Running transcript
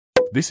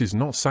This is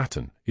not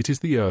Saturn, it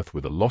is the Earth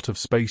with a lot of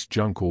space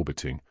junk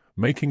orbiting,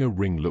 making a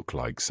ring look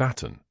like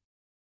Saturn.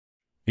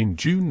 In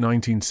June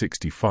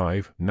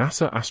 1965,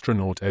 NASA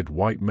astronaut Ed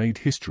White made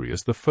history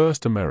as the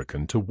first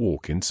American to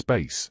walk in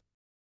space.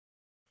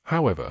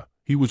 However,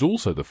 he was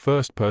also the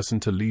first person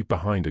to leave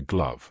behind a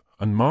glove,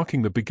 and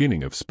marking the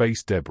beginning of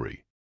space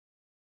debris.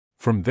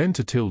 From then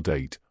to till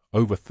date,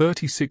 over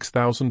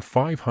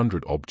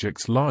 36,500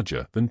 objects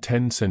larger than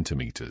 10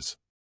 centimeters.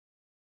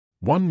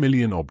 1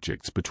 million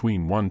objects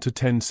between 1 to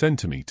 10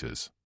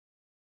 centimeters.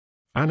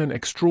 And an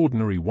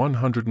extraordinary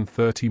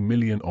 130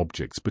 million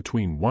objects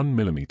between 1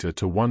 millimeter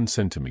to 1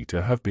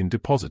 centimeter have been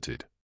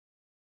deposited.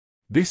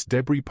 This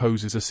debris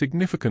poses a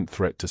significant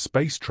threat to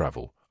space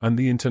travel and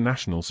the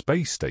International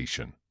Space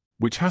Station,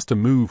 which has to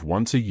move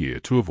once a year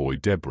to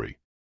avoid debris.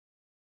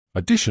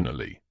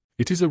 Additionally,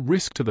 it is a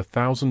risk to the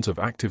thousands of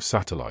active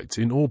satellites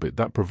in orbit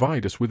that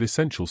provide us with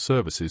essential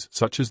services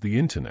such as the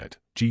Internet,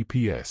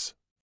 GPS.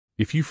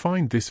 If you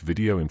find this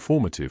video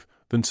informative,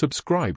 then subscribe